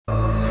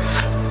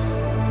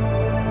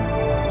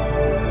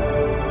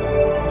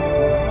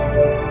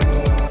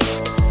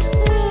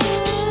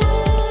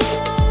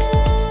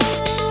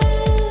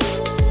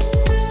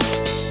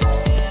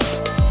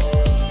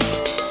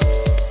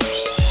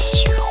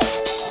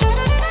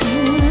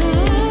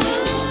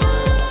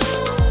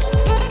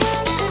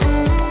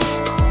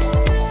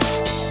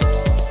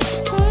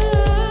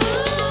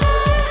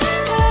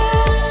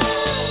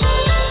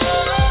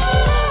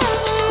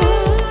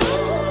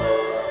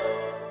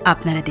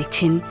আপনারা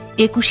দেখছেন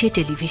 ২১শে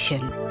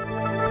টেলিভিশন।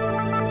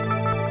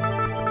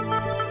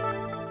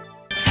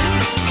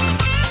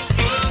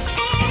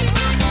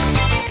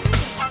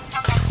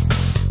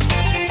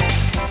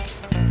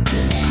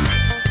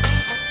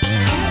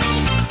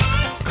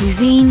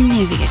 Cuisine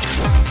navigator.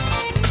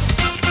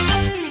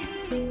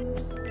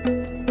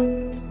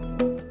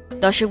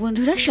 দর্শক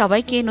বন্ধুরা,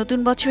 সবাইকে নতুন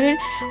বছরের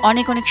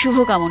অনেক অনেক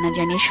শুভকামনা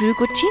জানিয়ে শুরু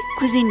করছি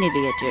কুজিন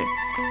নেভিগেটর।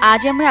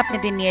 আজ আমরা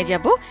আপনাদের নিয়ে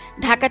যাব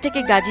ঢাকা থেকে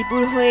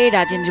গাজীপুর হয়ে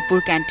রাজেন্দ্রপুর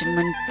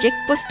ক্যান্টনমেন্ট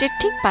চেকপোস্টের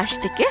ঠিক পাশ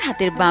থেকে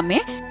হাতের বামে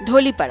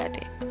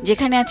ঢলিপাড়াতে,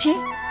 যেখানে আছে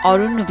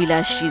অরণ্য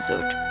বিলাস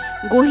রিসোর্ট।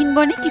 গহীন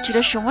বনে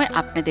কিছুটা সময়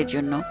আপনাদের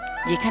জন্য,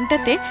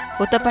 যেখানটাতে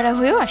হোতাপাড়া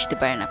হয়েও আসতে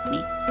পারেন আপনি।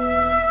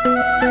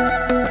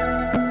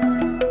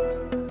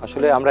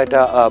 আসলে আমরা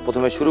এটা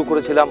প্রথমে শুরু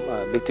করেছিলাম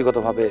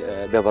ব্যক্তিগতভাবে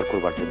ব্যবহার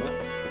করবার জন্য।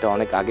 এটা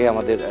অনেক আগে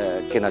আমাদের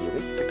কেনা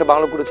জমি, একটা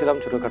বাংলো করেছিলাম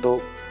ছোটোখাটো,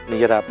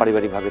 নিজেরা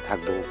পারিবারিকভাবে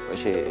থাকবো,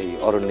 এসে এই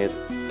অরণ্যের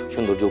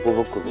সৌন্দর্য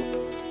উপভোগ করব।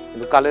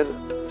 কিন্তু কালের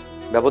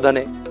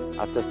ব্যবধানে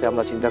আস্তে আস্তে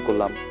আমরা চিন্তা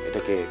করলাম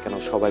এটাকে কেন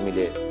সবাই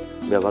মিলে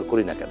ব্যবহার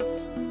করি না কেন।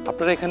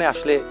 আপনারা এখানে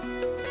আসলে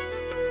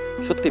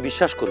সত্যি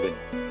বিশ্বাস করবেন,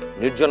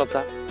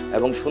 নির্জনতা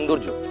এবং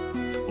সৌন্দর্য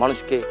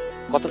মানুষকে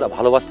কতটা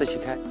ভালোবাসতে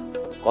শেখায়,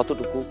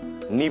 কতটুকু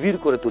নিবিড়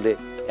করে তুলে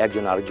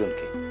একজন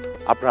আরেকজনকে।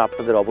 আপনারা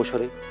আপনাদের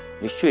অবসরে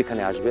নিশ্চয়ই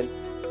এখানে আসবেন।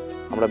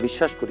 আমরা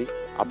বিশ্বাস করি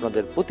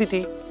আপনাদের প্রতিটি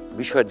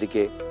বিষয়ের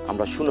দিকে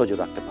আমরা সুনজর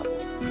রাখতে পারবো।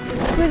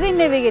 কুজিন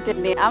নেভিগেটর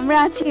নিয়ে আমরা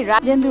আছি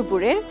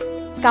রাজেন্দ্রপুরের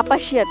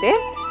কাপাসিয়াতে।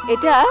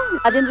 এটা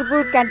রাজেন্দ্রপুর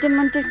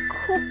ক্যান্টনমেন্টের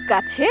খুব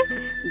কাছে,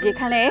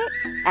 যেখানে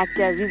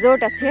একটা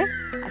রিসোর্ট আছে,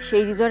 আর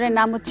সেই রিসোর্টের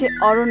নাম হচ্ছে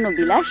অরণ্য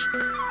বিলাস।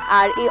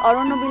 আর এই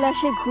অরণ্য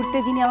বিলাসে ঘুরতে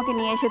যিনি আমাকে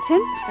নিয়ে এসেছেন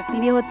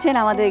তিনি হচ্ছেন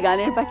আমাদের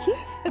গানের পাখি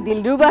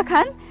দিলরুবা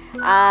খান।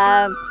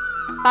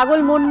 পাগল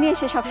মন নিয়ে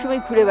সে সবসময়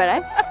ঘুরে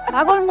বেড়ায়,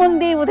 পাগল মন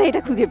দিয়ে বোধহয়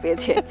এটা খুঁজে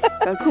পেয়েছে।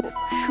 খুব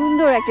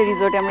সুন্দর একটা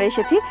রিসোর্টে আমরা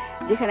এসেছি,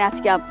 যেখানে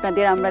আজকে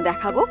আপনাদের আমরা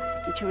দেখাবো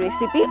কিছু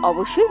রেসিপি,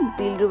 অবশ্যই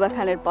দিলরুবা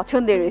খানের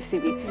পছন্দের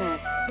রেসিপি।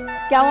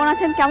 কেমন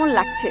আছেন, কেমন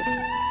লাগছে?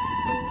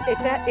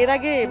 এটা এর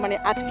আগে মানে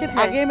আজকের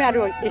আগে আমি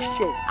আরো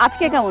এসছি।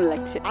 আজকে কেমন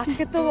লাগছে?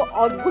 আজকে তো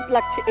অদ্ভুত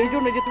লাগছে, এই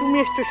জন্য যে তুমি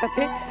এসছো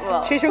সাথে,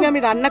 সেই সঙ্গে আমি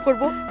রান্না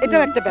করব,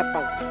 এটাও একটা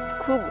ব্যাপার।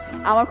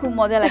 আমার খুব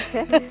মজা লাগছে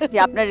যে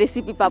আপনার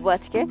রেসিপি পাবো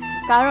আজকে,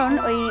 কারণ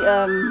ওই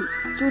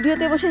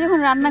স্টুডিওতে বসে যখন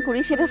রান্না করি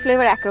সেটার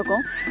ফ্লেভার একরকম,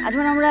 আর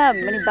যখন আমরা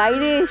মানে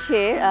বাইরে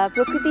এসে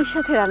প্রকৃতির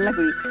সাথে রান্না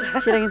করি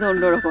সেটা কিন্তু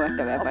অন্যরকম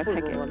একটা ব্যাপার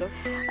থাকে।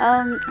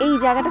 এই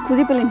জায়গাটা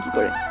খুঁজে পেলেন কি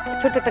করে?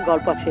 ছোট একটা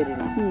গল্প আছে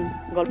এরিনা।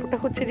 গল্পটা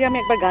হচ্ছে যে আমি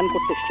একবার গান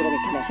করতে এসেছিলাম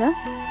এখানে। আচ্ছা।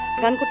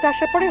 গান করতে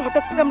আসার পরে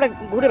হঠাৎ করে আমরা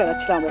ঘুরে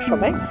বেড়াচ্ছিলাম আমরা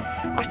সবাই,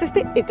 আস্তে আস্তে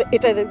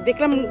এটা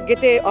দেখলাম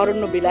গেটে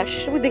অরণ্য বিলাস,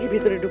 সবাই দেখি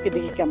ভিতরে ঢুকে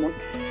দেখি কেমন,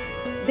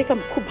 দেখলাম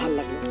খুব ভালো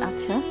লাগলো।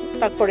 আচ্ছা।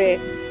 তারপরে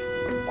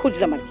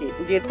খুঁজলাম আর কি,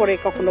 যে এরপরে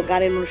কখনো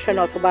গানের অনুষ্ঠান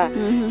অথবা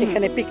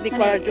এখানে পিকনিক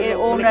করার জন্য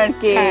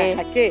ওনারকে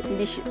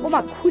ও মা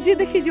খুঁজে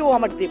দেখি যে ও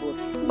আমার দেবর।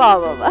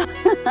 বাবা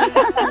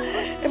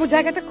এবং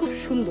জায়গাটা খুব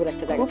সুন্দর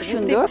একটা জায়গা, খুব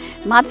সুন্দর,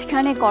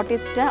 মাঝখানে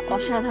কটেজটা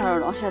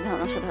অসাধারণ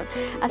অসাধারণ অসাধারণ।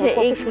 আচ্ছা,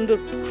 এই সুন্দর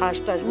হাঁস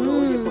টাসগুলো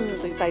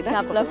তাই না,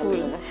 শাপলা ফুল।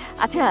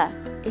 আচ্ছা,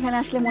 এখানে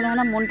আসলে মনে হয়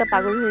না মনটা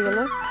পাগল হয়ে গেল?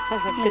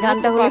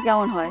 গানটা হলে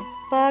কেমন হয়?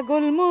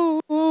 পাগল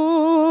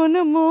মন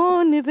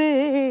মন রে,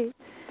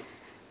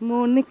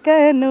 মন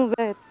কেন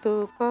এত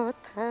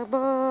কথা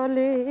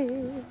বলে,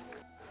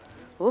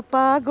 ও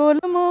পাগল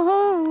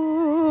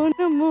মন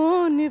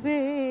মন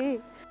রে,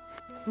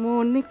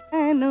 মন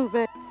কেন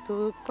এত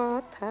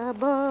কথা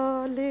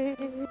বলে।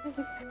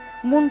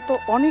 মন তো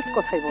অনেক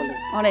কথাই বলে,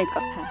 অনেক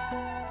কথা।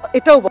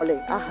 এটাও বলে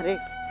আহারে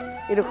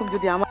এরকম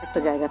যদি আমার একটা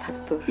জায়গা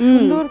থাকতো,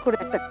 সুন্দর করে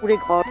একটা কুড়ে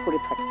ঘর করে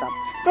থাকতাম,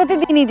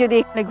 প্রতিদিনই যদি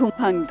এখানে ঘুম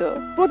ভাঙতো,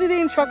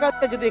 প্রতিদিন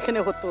সকালটা যদি এখানে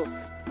হতো,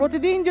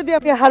 প্রতিদিন যদি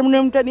আমি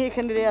হারমোনিয়ামটা নিয়ে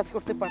এখানে রেয়াজ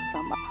করতে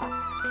পারতাম,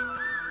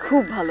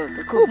 খুব ভালো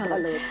হতো, খুব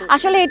ভালো।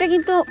 আসলে এটা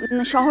কিন্তু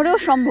শহরেও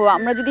সম্ভব,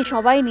 আমরা যদি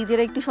সবাই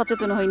নিজেরা একটু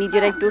সচেতন হই,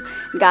 নিজেরা একটু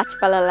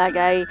গাছপালা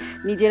লাগাই,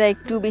 নিজেরা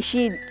একটু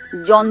বেশি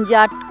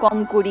জঞ্জাট কম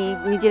করি,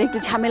 নিজেরা একটু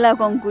ঝামেলা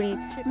কম করি,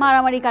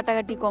 মারামারি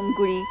কাটাকাটি কম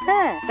করি,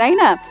 হ্যাঁ তাই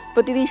না?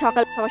 প্রতিদিন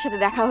সকাল সবার সাথে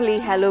দেখা হলেই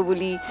হ্যালো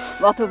বলি,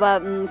 অথবা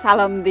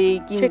সালাম দেই,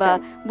 কিংবা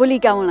বলি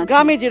কেমন আছে,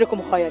 গ্রামে যেরকম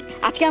হয় আর কি।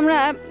 আজকে আমরা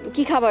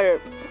কি খাবার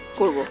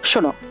করব?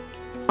 শোনো,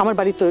 আমার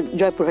বাড়ি তো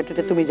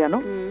জয়পুরহাটে, তুমি জানো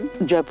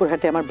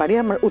জয়পুরহাটে আমার বাড়ি।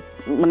 আমার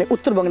মানে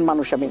উত্তরবঙ্গের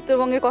মানুষ আমি।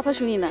 উত্তরবঙ্গের কথা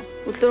শুনি না,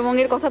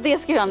 উত্তরবঙ্গের কথাতেই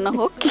আজকে রান্না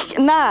হোক।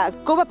 না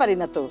কোবা পারি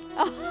না তো,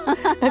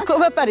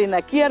 কোবা পারি না,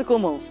 কি আর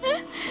কমো।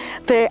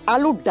 তো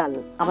আলুর ডাল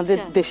আমাদের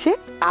দেশে,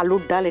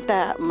 আলুর ডাল এটা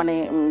মানে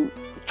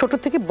ছোট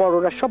থেকে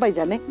বড়রা সবাই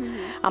জানে।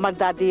 আমার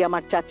দাদি,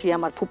 আমার চাচি,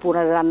 আমার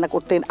ফুপুরা রান্না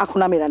করতেন, এখন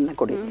আমি রান্না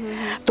করি।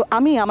 তো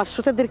আমি আমার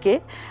শ্রোতাদেরকে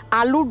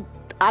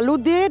আলু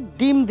দিয়ে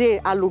ডিম দিয়ে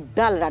আলুর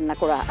ডাল রান্না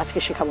করা আজকে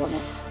শেখাবো না।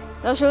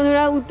 দর্শক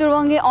বন্ধুরা,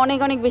 উত্তরবঙ্গে অনেক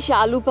অনেক বেশি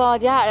আলু পাওয়া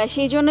যায়, আর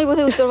সেই জন্যই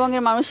বোধহয়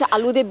উত্তরবঙ্গের মানুষ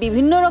আলু দিয়ে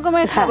বিভিন্ন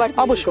রকমের খাবার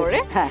তৈরি করে।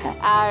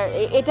 আর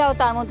এটাও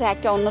তার মধ্যে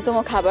একটা অন্যতম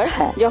খাবার।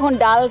 যখন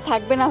ডাল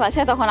থাকবে না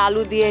বাসায়, তখন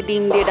আলু দিয়ে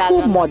ডিম দিয়ে ডাল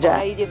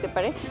খাওয়াই যেতে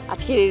পারে।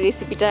 আজকের এই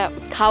রেসিপিটা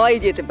খাওয়াই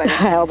যেতে পারে।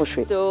 হ্যাঁ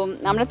অবশ্যই। তো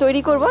আমরা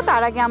তৈরি করব,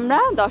 তার আগে আমরা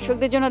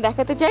দর্শকদের জন্য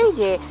দেখাতে চাই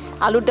যে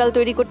আলুর ডাল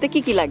তৈরি করতে কি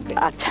কি লাগবে।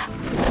 আচ্ছা,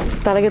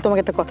 তার আগে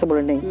তোমাকে একটা কথা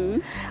বলে নেই,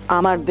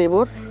 আমার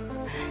দেবর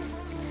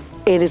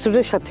এই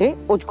রেস্টুরেন্টের সাথে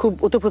ও খুব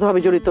ওতপ্রোতভাবে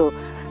জড়িত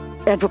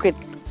অ্যাডভোকেট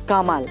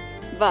কামাল।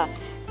 বাহ।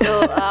 তো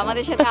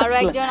আমাদের সাথে আরো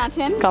একজন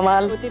আছেন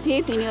কামাল অতিথি,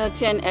 তিনি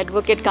হচ্ছেন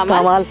অ্যাডভোকেট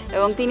কামাল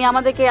এবং তিনি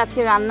আমাদেরকে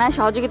আজকে রান্নায়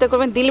সহযোগিতা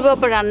করবেন। দিলরুবা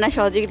আপা রান্নায়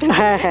সহযোগিতা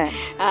করবেন। হ্যাঁ হ্যাঁ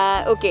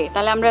ওকে,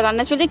 তাহলে আমরা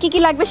রান্না চলে যাই। কি কি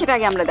লাগবে সেটা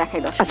আগে আমরা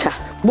দেখাই দর্শক। আচ্ছা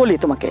বলি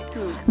তোমাকে,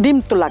 ডিম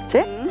তো লাগছে,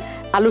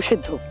 আলু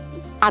সেদ্ধ,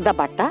 আদা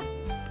বাটা,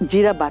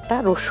 জিরা বাটা,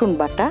 রসুন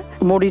বাটা,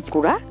 মরিচ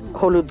গুঁড়া,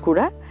 হলুদ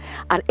গুঁড়া,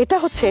 আর এটা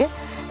হচ্ছে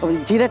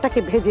জিরাটাকে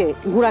ভেজে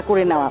গুঁড়া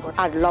করে নেওয়া,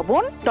 আর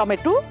লবণ,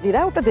 টমেটো,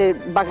 জিরা ওটাতে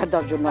বাঘার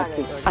দেওয়ার জন্য আর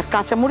কি, আর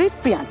কাঁচামরিচ,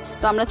 পেঁয়াজ।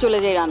 তো আমরা চলে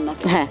যাই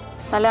রান্নাতে। হ্যাঁ,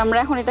 তাহলে আমরা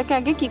এখন এটাকে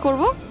আগে কি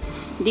করব?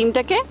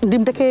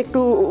 ডিমটাকে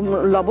একটু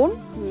লবণ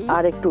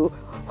আর একটু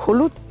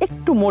হলুদ,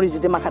 একটু মরিচ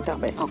দিয়ে মাখাতে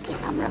হবে। ওকে,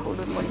 আমরা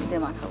হলুদ মরিচ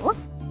দিয়ে মাখাবো।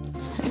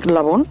 একটু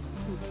লবণ,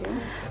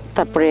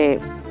 তারপরে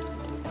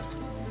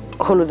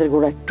হলুদের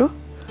গুঁড়া, একটু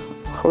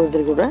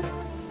হলুদের গুঁড়া,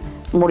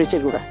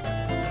 মরিচের গুঁড়া,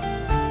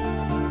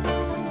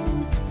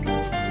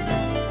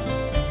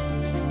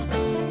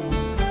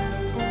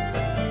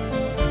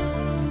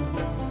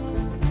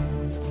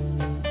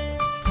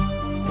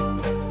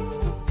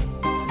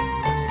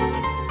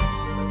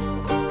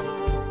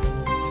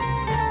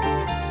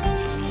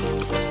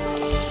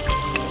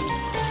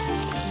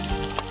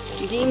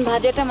 ডিম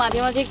ভাজাটা মাঝে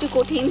মাঝে একটু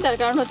কঠিন, তার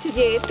কারণ হচ্ছে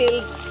যে তেল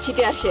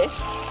ছিটে আসে,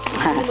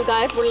 কিন্তু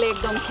গায়ে পড়লে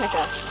একদম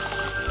ছেঁকা।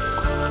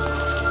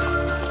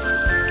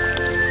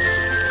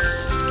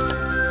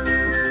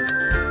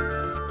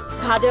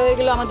 ভাজা হয়ে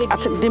গেল আমাদের।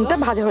 আচ্ছা, ডিমটা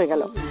ভাজা হয়ে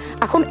গেল।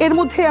 এখন এর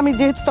মধ্যে আমি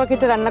যেহেতু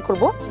তরকারিটা রান্না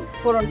করব,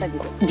 ফোড়নটা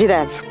দিব।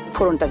 জিরার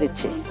ফোড়নটা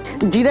দিচ্ছি।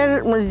 জিরার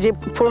যে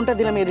ফোড়নটা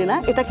দিলাম এরিনা,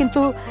 এটা কিন্তু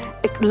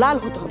একটু লাল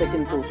হতে হবে,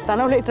 কিন্তু তা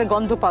না হলে এটার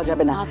গন্ধ পাওয়া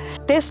যাবে না।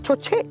 টেস্ট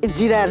হচ্ছে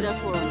জিরার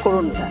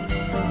ফোড়নটা।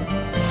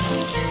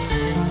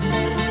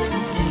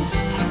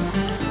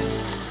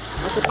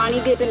 আচ্ছা, পানি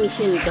দিয়ে এটা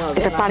মিশিয়ে নিতে হবে।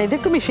 এটা পানি দিয়ে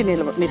একটু মিশিয়ে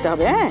নিতে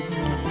হবে। হ্যাঁ,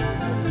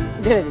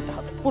 ঢেলে দিতে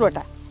হবে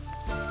পুরোটা।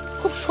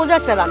 খুব সোজা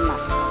একটা রান্না।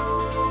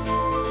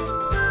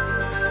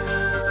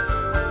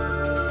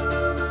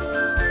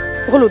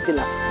 হলুদ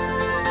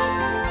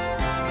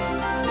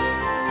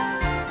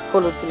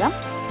দিলাম,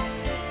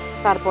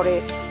 তারপরে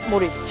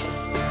মরিচ,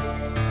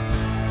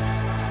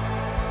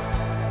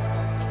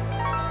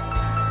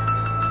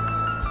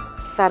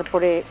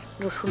 তারপরে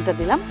রসুনটা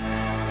দিলাম,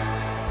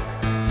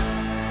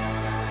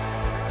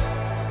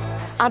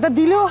 আদা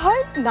দিলেও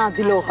হয়, না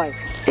দিলেও হয়।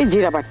 এই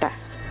জিরা বাটা,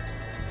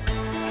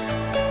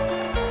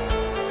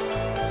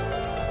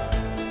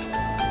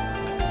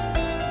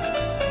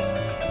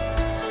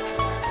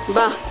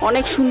 বাহ,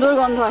 অনেক সুন্দর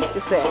গন্ধ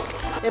আসতেছে।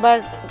 এবার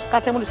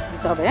কাঁচামরিচ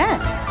দিতে হবে। হ্যাঁ,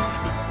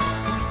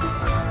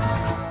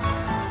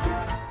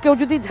 কেউ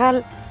যদি ঝাল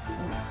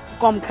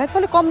কম খায়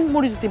তাহলে কম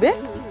মরিচ দিবে,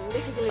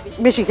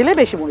 বেশি খেলে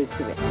বেশি মরিচ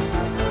দিবে।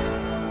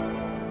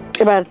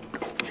 এবার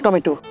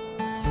টমেটো।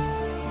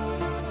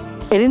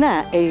 এরিনা,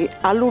 এই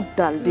আলুর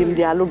ডাল, ডিম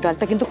দিয়ে আলুর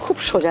ডালটা কিন্তু খুব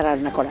সোজা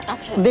রান্না করা।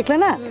 দেখলে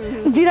না,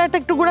 জিরাটা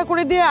একটু গুঁড়া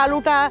করে দিয়ে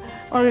আলুটা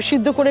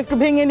সিদ্ধ করে একটু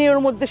ভেঙে নিয়ে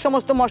ওর মধ্যে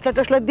সমস্ত মশলা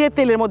টশলা দিয়ে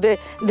তেলের মধ্যে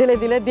ঢেলে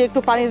দিলে, দিয়ে একটু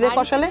পানি দিয়ে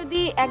কষালে।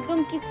 যদি একদম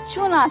কিচ্ছু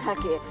না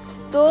থাকে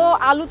তো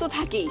আলু তো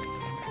থাকেই,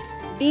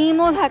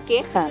 ডিমও থাকে,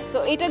 তো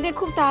এটা দিয়ে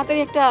খুব তাড়াতাড়ি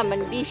একটা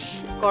মানে ডিশ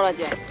করা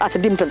যায়। আচ্ছা,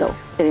 ডিমটা দাও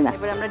এরিনা।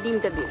 এবার আমরা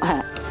ডিমটা দিই।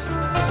 হ্যাঁ,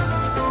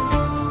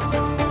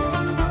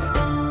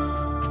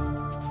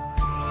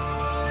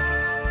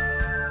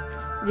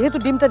 যেহেতু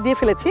ডিমটা দিয়ে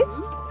ফেলেছি,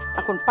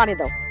 এখন পানি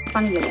দাও।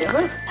 পানি দেবো।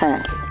 হ্যাঁ,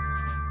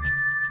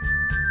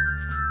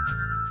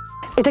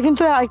 এটা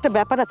কিন্তু আরেকটা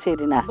ব্যাপার আছে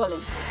এরিনা।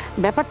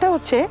 ব্যাপারটা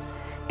হচ্ছে,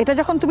 এটা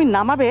যখন তুমি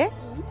নামাবে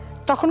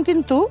তখন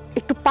কিন্তু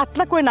একটু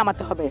পাতলা করে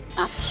নামাতে হবে।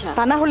 আচ্ছা,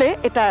 তা না হলে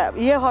এটা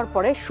ইয়ে হওয়ার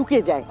পরে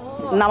শুকিয়ে যায়,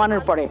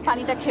 নামানোর পরে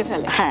পানিটা খেয়ে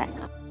ফেলে। হ্যাঁ,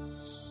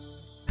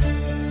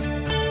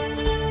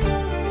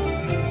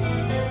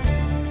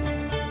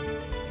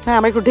 হ্যাঁ,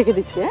 আমি একটু ঢেকে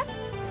দিচ্ছি।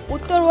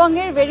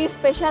 উত্তরবঙ্গের ভেরি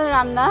স্পেশাল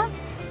রান্না,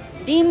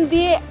 ডিম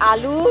দিয়ে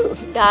আলুর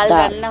ডাল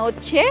রান্না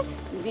হচ্ছে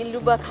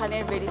দিলরুবা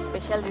খানের ভেরি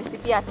স্পেশাল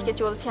রেসিপি। আজকে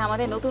চলছে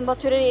আমাদের নতুন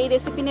বছরের এই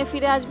রেসিপি নিয়ে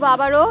ফিরে আসবো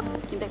আবারও,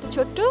 কিন্তু একটা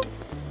ছোট্ট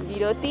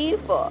বিরতির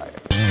পর।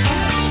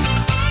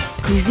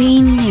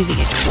 Cuisine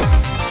navigator.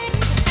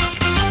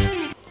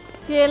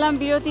 ফিরে এলাম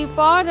বিরতির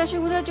পর। দর্শক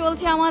বন্ধুরা,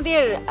 চলছে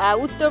আমাদের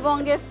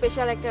উত্তরবঙ্গের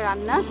স্পেশাল একটা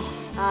রান্না,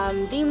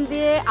 ডিম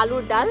দিয়ে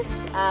আলুর ডাল।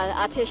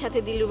 আছে সাথে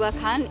দিলরুবা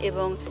খান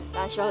এবং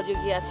তার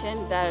সহযোগী আছেন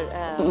তার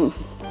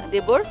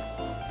দেবর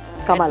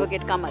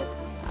অ্যাডভোকেট কামাল।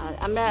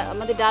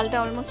 আমাদের ডালটা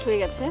অলমোস্ট হয়ে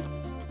গেছে,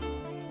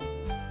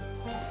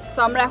 সো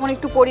আমরা এখন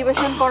একটু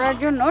পরিবেশন করার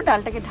জন্য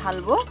ডালটাকে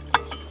ঢালবো।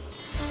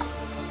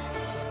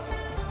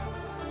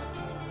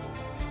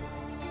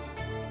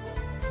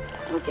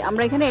 ওকে,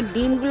 আমরা এখানে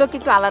ডিমগুলোকে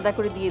একটু আলাদা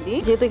করে দিয়ে দিই,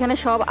 যেহেতু এখানে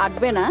সব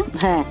আটবে না।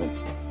 হ্যাঁ,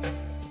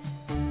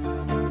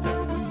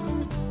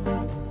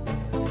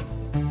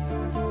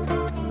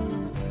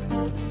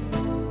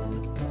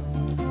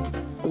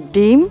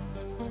 ডিম,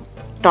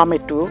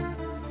 টমেটো,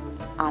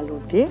 আলু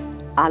দিয়ে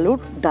আলুর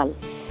ডাল।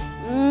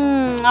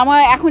 আমার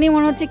এখনই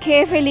মনে হচ্ছে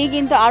খেয়ে ফেলি,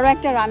 কিন্তু আরো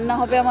একটা রান্না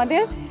হবে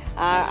আমাদের,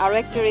 আর আরো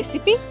একটা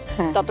রেসিপি।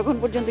 ততক্ষণ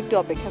পর্যন্ত একটু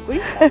অপেক্ষা করি।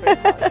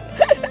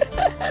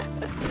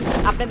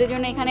 আপনাদের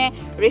জন্য এখানে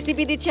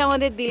রেসিপি দিচ্ছে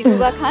আমাদের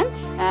দিলরুবা খান।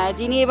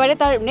 যিনি এবারে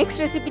তার নেক্সট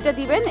রেসিপিটা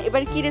দিবেন।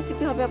 এবার কি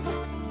রেসিপি হবে আপনার?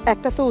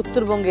 একটা তো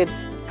উত্তরবঙ্গের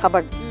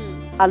খাবার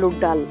আলুর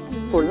ডাল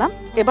করলাম,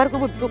 এবার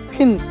করবো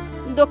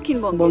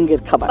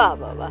দক্ষিণবঙ্গের খাবার। বাহ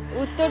বাহ বাহ,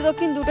 উত্তর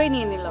দক্ষিণ দুটোই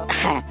নিয়ে নিল।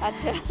 হ্যাঁ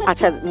আচ্ছা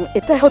আচ্ছা,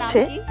 এটা হচ্ছে,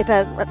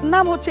 এটার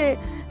নাম হচ্ছে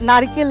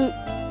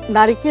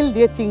নারকেল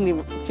দিয়ে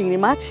চিংড়ি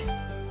মাছ।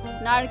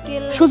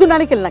 নারকেল, শুধু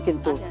নারকেল না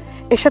কিন্তু,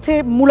 এর সাথে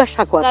মূলা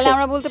শাকও আছে। তাহলে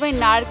আমরা বলতে পারি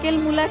নারকেল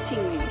মূলা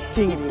চিংড়ি।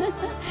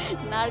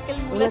 নারকেল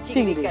মূলা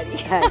চিংড়ি কারি।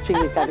 হ্যাঁ,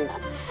 চিংড়ি কারি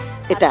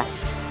এটা।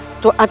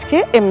 তো আজকে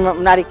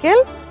নারকেল,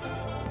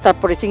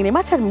 তারপরে চিংড়ি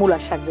মাছ আর মূলা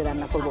শাক দিয়ে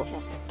রান্না করবো।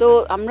 তো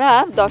আমরা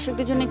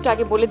দর্শকদের জন্য একটু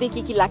আগে বলে দিই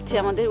কি কি লাগছে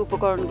আমাদের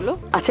উপকরণগুলো।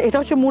 আচ্ছা, এটা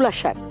হচ্ছে মূলা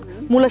শাক।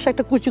 মূলা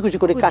শাকটা কুচি কুচি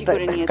করে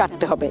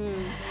কাটতে হবে।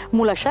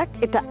 মূলা শাক,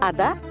 এটা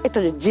আদা, এটা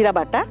জিরা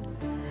বাটা,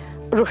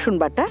 রসুন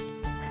বাটা,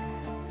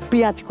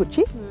 পেঁয়াজ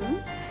কুচি,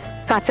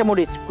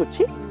 কাঁচামরিচ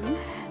কুচি,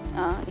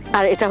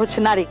 আর এটা হচ্ছে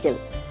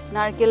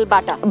নারকেল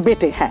বাটা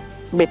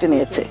বেটে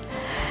নিয়েছে।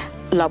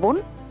 লবণ,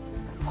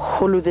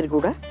 হলুদের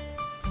গুঁড়া,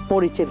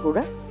 মরিচের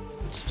গুঁড়া,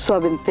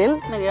 সয়াবিন তেল,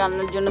 মানে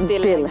রান্নার জন্য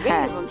তেল লাগবে,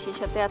 এবং সেই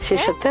সাথে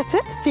আছে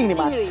চিংড়ি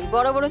মাছ।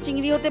 বড় বড়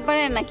চিংড়ি হতে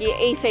পারে নাকি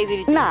এই সাইজের?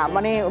 না,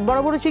 মানে বড়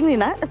বড় চিংড়ি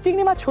না,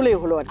 চিংড়ি মাছ হলেই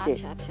হলো আর কি।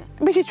 আচ্ছা,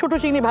 বেশি ছোট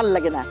চিংড়ি ভালো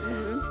লাগে না,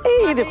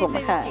 এইরকম।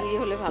 হ্যাঁ, চিংড়ি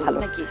হলে ভালো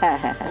নাকি? হ্যাঁ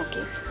হ্যাঁ।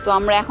 ওকে, তো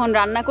আমরা এখন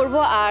রান্না করব।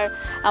 আর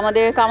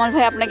আমাদের কামাল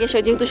ভাই আপনাকে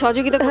যেহেতু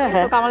সহযোগিতা করবেন,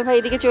 তো কামাল ভাই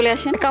এদিকে চলে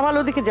আসেন। কামাল,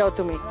 ওদিকে যাও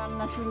তুমি।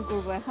 রান্না শুরু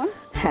করব এখন।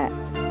 হ্যাঁ,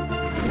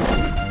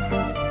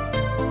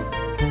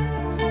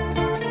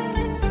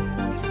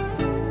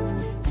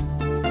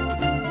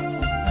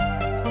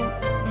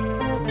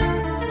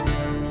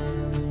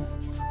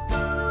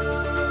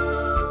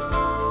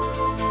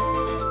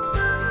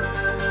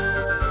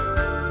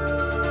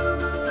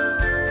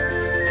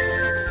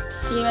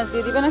 চিংড়ি মাছ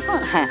দিয়ে দিবেন এখন?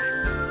 হ্যাঁ।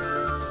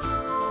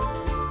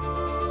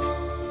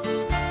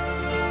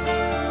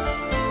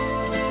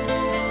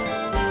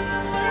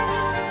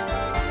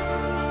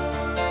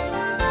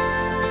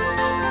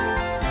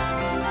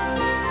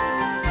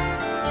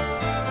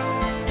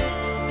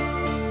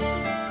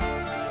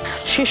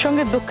 সেই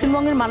সঙ্গে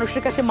দক্ষিণবঙ্গের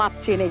মানুষের কাছে মাপ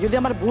চেয়ে নেই, যদি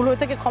আমার ভুল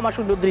হয়ে থাকে ক্ষমা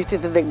সুন্দর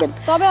দৃষ্টিতে দেখবেন।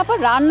 তবে আপনার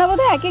রান্না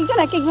বোধহয় এক একজন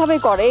এক এক ভাবে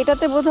করে,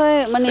 এটাতে বোধহয়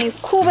মানে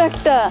খুব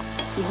একটা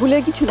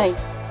ভুলের কিছু নাই।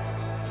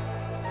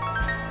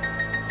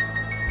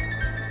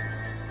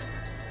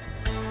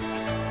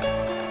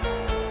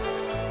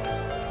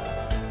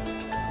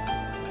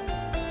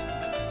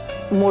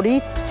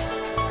 মরিচ,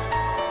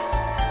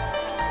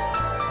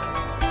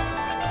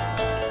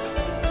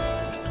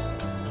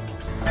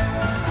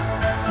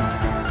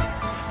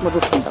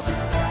 রসুন দাও।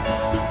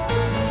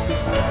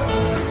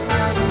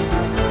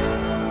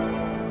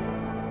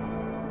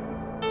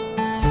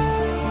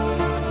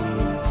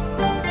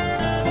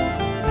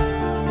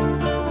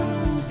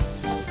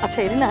 আচ্ছা,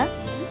 এর না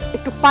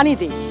একটু পানি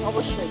দিই।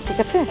 অবশ্যই, ঠিক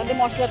আছে,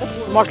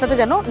 মশলাটা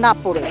যেন না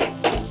পড়ে।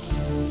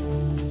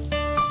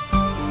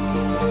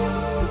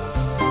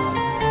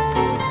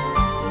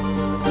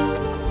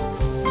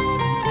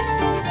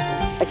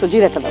 একটু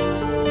জিরাটা দাও।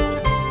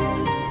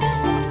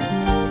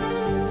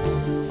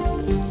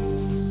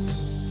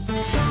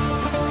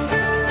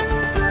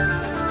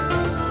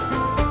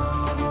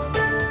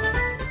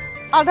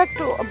 আদা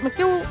একটু,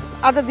 কেউ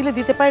আদা দিলে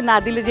দিতে পারে, না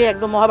দিলে যে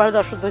একদম মহাভারত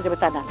অশুদ্ধ হয়ে যাবে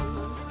তা না,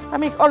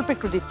 আমি অল্প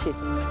একটু দিচ্ছি।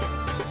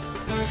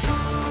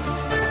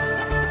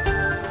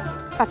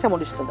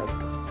 কাঁচামরিচটা দাও।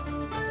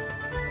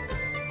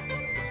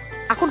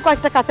 এখন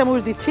কয়েকটা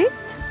কাঁচামরিচ দিচ্ছি,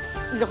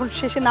 যখন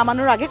শেষে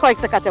নামানোর আগে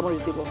কয়েকটা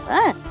কাঁচামরিচ দিব।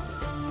 হ্যাঁ,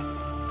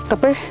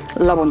 তারপরে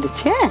লবণ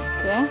দিচ্ছি। হ্যাঁ,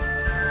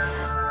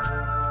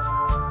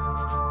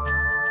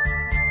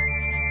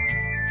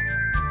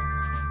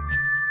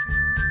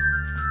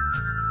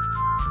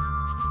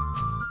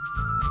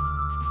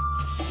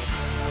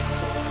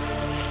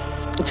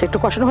 আচ্ছা, একটু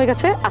কষানো হয়ে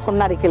গেছে। এখন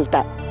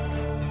নারকেলটা,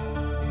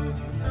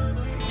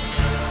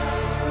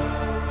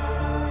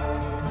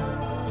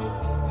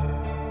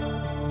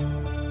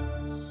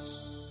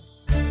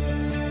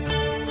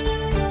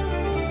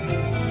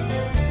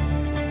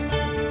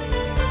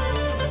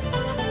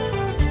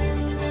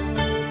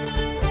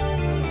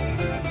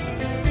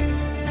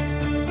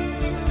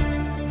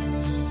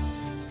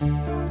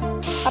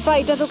 আপা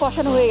এটা তো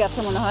কষানো হয়ে গেছে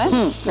মনে হয়।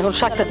 এখন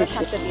শাকটা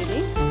দিচ্ছি। দিয়ে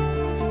দিই।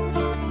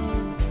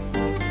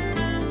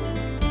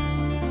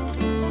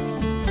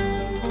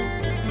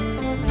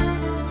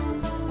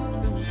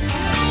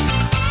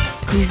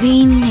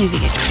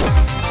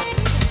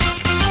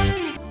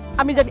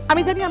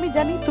 আমি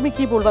জানি তুমি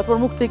কি বলবা, তোর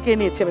মুখ থেকে কে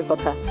নিয়েছে আমি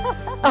কথা।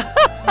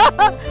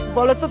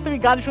 বলো তো, তুমি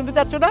গান শুনতে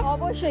চাচ্ছ না?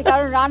 অবশ্যই,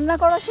 কারণ রান্না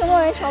করার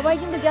সময় সবাই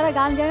কিন্তু যারা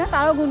গান জানে না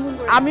তারাও গুনগুন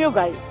করে। আমিও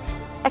গাই।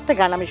 একটা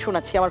গান আমি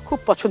শোনাচ্ছি, আমার খুব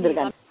পছন্দের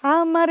গান।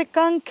 আমার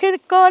কাঙ্ক্ষের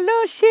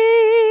কলসি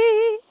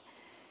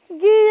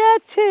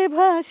গিয়াছে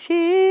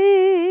ভাসি,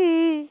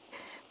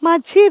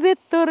 মাঝি রে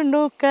তোর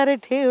নৌকার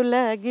ঢেউ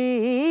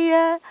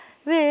লাগিয়া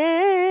রে,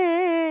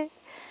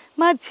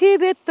 মাঝি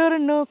রে তোর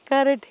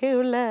নৌকার ঢেউ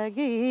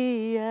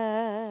লাগিয়া,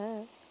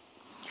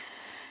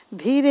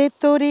 ধীরে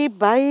তোরি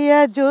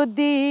বাইয়া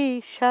যদি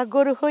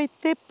সাগর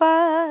হইতে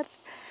পার,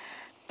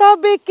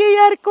 তবে কি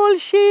আর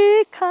কলসি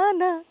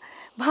খানা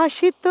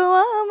ভাসিত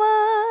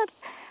আমার,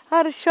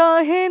 আর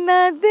সহে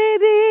না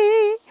দেরি,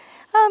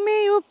 আমি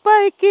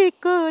উপায় কি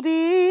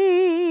করি,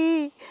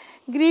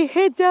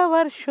 গৃহে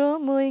যাওয়ার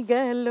সময়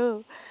গেল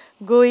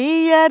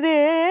গইয়া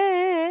রে,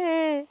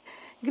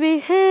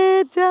 গৃহে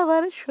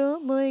যাওয়ার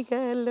সময়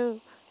গেল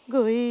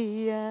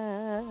গইয়া।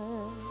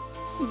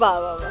 বাহ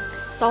বাহ বাহ,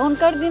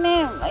 তখনকার দিনে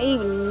এই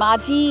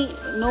মাঝি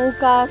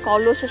নৌকা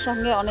কলসের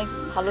সঙ্গে অনেক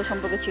ভালো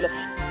সম্পর্ক ছিল।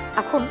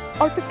 এখন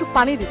অল্প একটু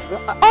পানি দিতে হবে,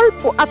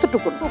 অল্প,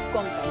 এতটুকু, খুব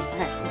কম টাইম।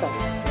 হ্যাঁ দাও।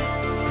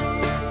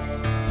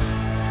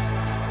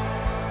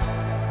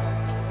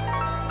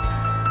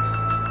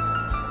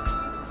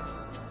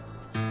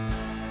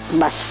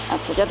 বাস,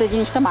 আচ্ছা, যাতে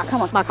জিনিসটা মাখা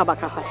মাখা মাখা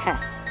মাখা হয়। হ্যাঁ,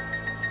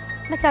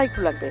 নাকি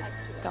আরেকটু লাগবে?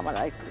 আমার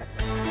আরেকটু লাগবে।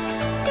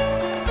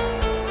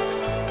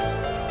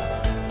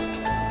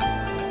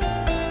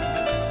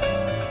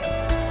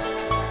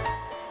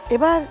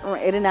 এবার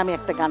এরেনে আমি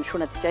একটা গান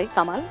শোনাতে চাই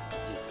কামাল।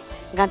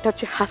 গানটা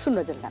হচ্ছে হাসুন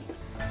রাজার গান।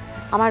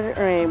 আমার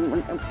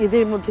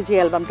ঈদের মধ্যে যে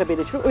অ্যালবামটা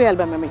বেরিয়েছিল ওই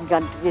অ্যালবামে আমি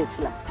গানটা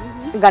গিয়েছিলাম,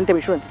 গানটা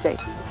আমি শোনাতে চাই।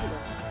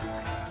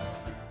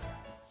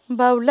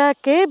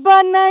 বাউলাকে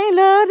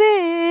বানাইলো রে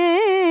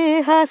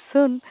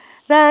হাসুন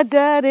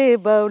রাজা রে,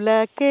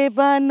 বাউলাকে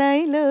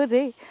বানাইলো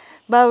রে,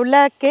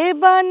 বাউলাকে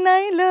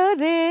বানাইলো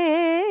রে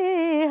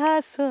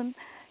হাসুন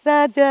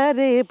রাজা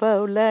রে,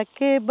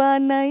 বাউলাকে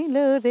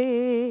বানাইলো রে,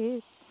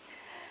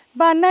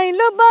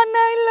 বানাইলো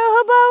বানাইলো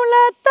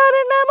বাউলা, তার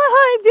নাম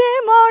হয় যে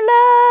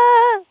মৌলা,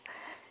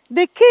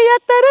 দেখিয়া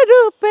তার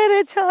রূপের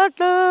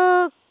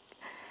ছটক,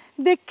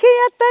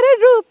 দেখিয়া তার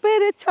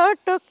রূপের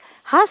ছটক,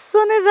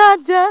 হাসুন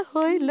রাজা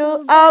হইল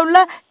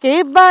আওলা, কে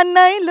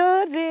বানাইলো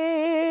রে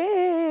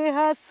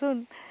হাসুন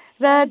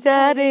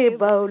রাজা রে,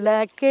 বাউলা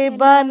কে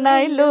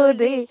বানাইলো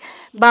রে,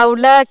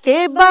 বাউলা কে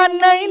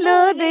বানাইলো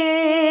রে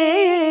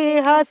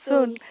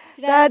হাসুন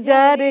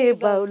রাজা রে,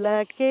 বাউলা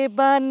কে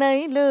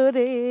বানাইলো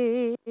রে।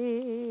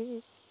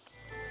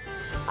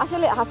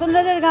 আসলে হাসন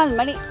রাজার গান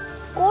মানে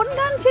কোন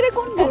গান ছেড়ে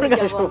কোন গানে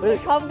যাবো আমরা?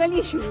 সব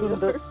গানই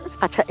সুন্দর।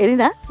 আচ্ছা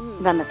এরিনা,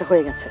 রান্নাটা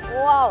হয়ে গেছে।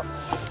 ওয়াও,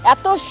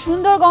 এত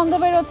সুন্দর গন্ধ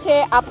বের হচ্ছে।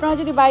 আপনারা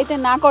যদি বাড়িতে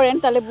না করেন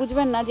তাহলে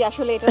বুঝবেন না যে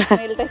আসলে এটা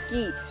স্মেলটা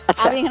কি।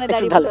 আচ্ছা, আমি এখানে একটু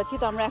দাঁড়িয়ে ঢালো। বসে আছি,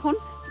 তো আমরা এখন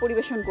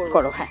পরিবেশন করব।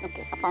 করো, হ্যাঁ।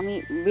 ওকে, আমি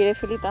বেড়ে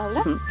ফেলি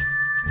তাহলে।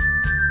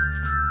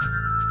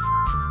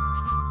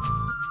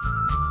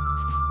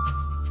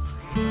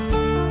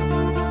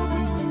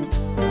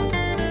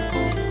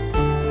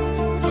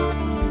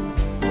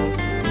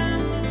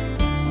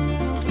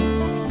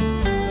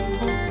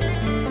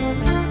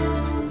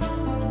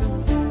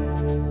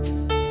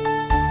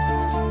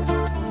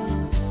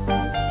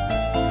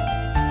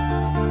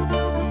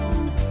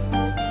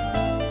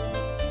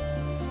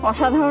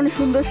 অসাধারণ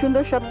সুন্দর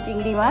সুন্দর সব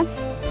চিংড়ি মাছ।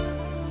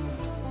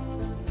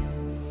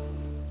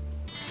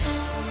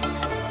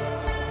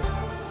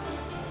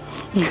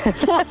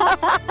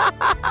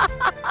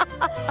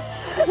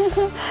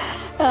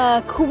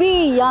 খুবই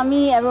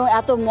ইয়ামি এবং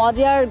এত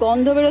মজার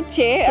গন্ধ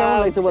বেরোচ্ছে।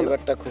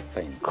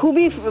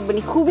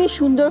 খুবই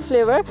সুন্দর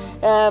ফ্লেভার।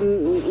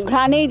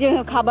 ঘ্রাণেই যে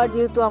খাবার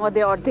যেহেতু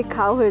আমাদের অর্ধেক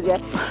খাওয়া হয়ে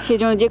যায়,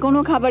 সেজন্য যে কোনো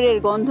খাবারের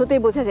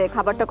গন্ধতেই বোঝা যায়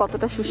খাবারটা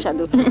কতটা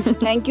সুস্বাদু।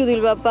 থ্যাংক ইউ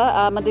দিলবাপ্পা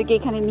আমাদেরকে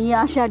এখানে নিয়ে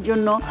আসার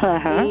জন্য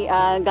এই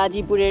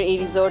গাজীপুরের এই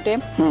রিসোর্টে।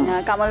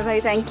 কামাল ভাই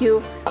থ্যাংক ইউ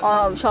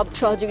সব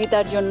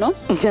সহযোগিতার জন্য,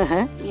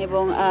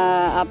 এবং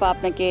আপা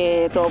আপনাকে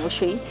তো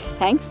অবশ্যই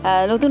থ্যাংকস।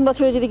 নতুন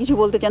বছরে যদি কিছু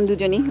বলতে চান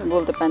দুজনই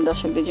বলতে পারেন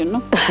দর্শকদের জন্য।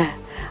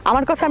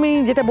 আমার কথা আমি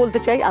যেটা বলতে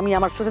চাই, আমি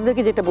আমার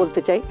শ্রোতাদেরকে যেটা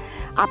বলতে চাই,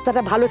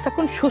 আপনারা ভালো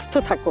থাকুন, সুস্থ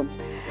থাকুন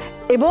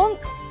এবং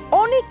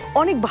অনেক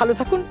অনেক ভালো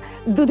থাকুন,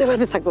 দুধে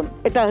ভাতে থাকুন।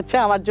 এটা হচ্ছে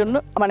আমার জন্য,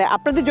 মানে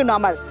আপনাদের জন্য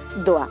আমার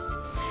দোয়া।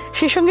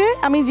 সেই সঙ্গে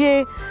আমি যে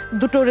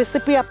দুটো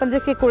রেসিপি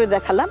আপনাদেরকে করে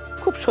দেখালাম,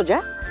 খুব সোজা,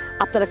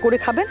 আপনারা করে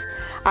খাবেন।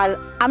 আর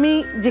আমি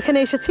যেখানে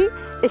এসেছি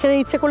এখানে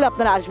ইচ্ছে করলে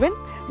আপনারা আসবেন,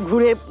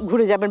 ঘুরে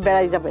ঘুরে যাবেন,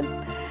 বেড়াই যাবেন।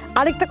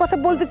 আরেকটা কথা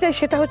বলতে চাই,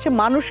 সেটা হচ্ছে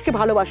মানুষকে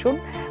ভালোবাসুন,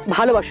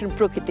 ভালোবাসুন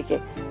প্রকৃতিকে।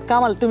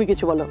 কামাল, তুমি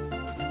কিছু বলো।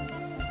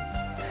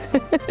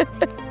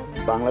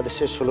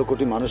 বাংলাদেশের 16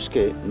 কোটি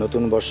মানুষকে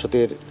নতুন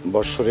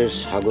বৎসরের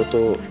স্বাগত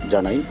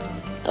জানাই,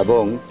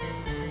 এবং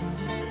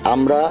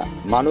আমরা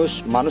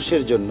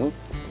মানুষের জন্য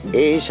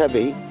এই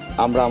হিসাবেই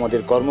আমরা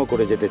আমাদের কর্ম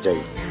করে যেতে চাই।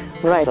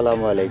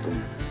 আসসালামু আলাইকুম।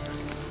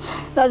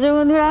 দর্শক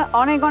বন্ধুরা,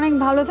 অনেক অনেক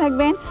ভালো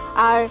থাকবেন।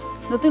 আর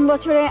নতুন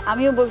বছরে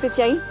আমিও বলতে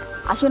চাই,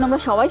 আসুন আমরা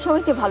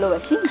সবাইকে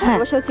ভালোবাসি।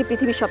 ভালোবাসা হচ্ছে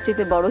পৃথিবীর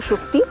সবচেয়ে বড়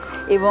শক্তি,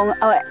 এবং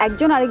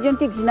একজন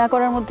আরেকজনকে ঘৃণা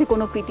করার মধ্যে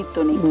কোনো কৃতিত্ব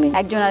নেই,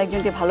 একজন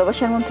আরেকজনকে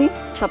ভালোবাসার মধ্যে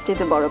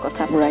সবচেয়ে বড়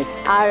কথা।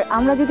 আর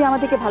আমরা যদি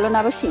আমাদেরকে ভালো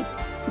না বাসি,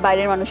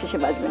 বাইরের মানুষ এসে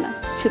বাঁচবে না।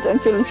 সুতরাং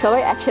চলুন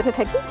সবাই একসাথে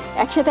থাকি,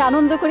 একসাথে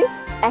আনন্দ করি,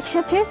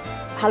 একসাথে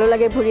ভালো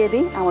লাগে ভরিয়ে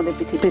দিই আমাদের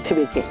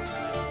পৃথিবীকে।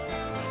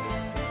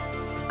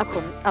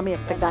 এখন আমি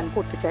একটা গান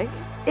করতে চাই।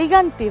 এই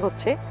গানটি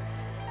হচ্ছে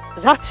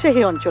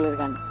রাজশাহী অঞ্চলের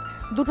গান।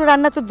 দুটো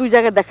রান্না তো দুই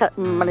জায়গায়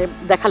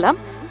দেখালাম,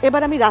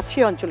 এবার আমি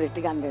রাজশাহী অঞ্চলের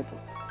একটি গান গাইব।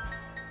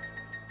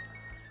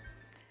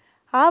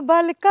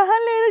 আবাল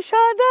কাহালের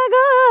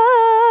সদাগর,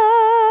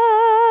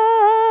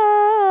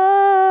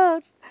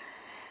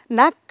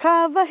 নাক্ষা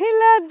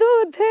বাহিলা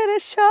দুধের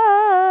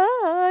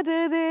সর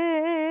রে,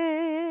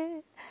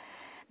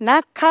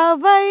 নাক্ষা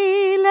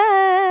বাইলা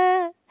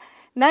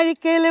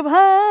নারিকেল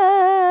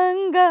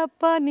ভাঙ্গা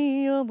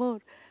পানীয় মোর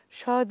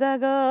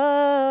সদাগর,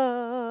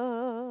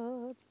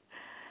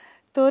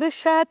 তোর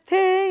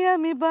সাথে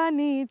আমি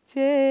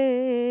বাণিজ্যে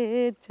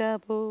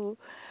যাব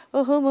ও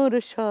মোর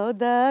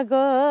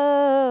সদাগর।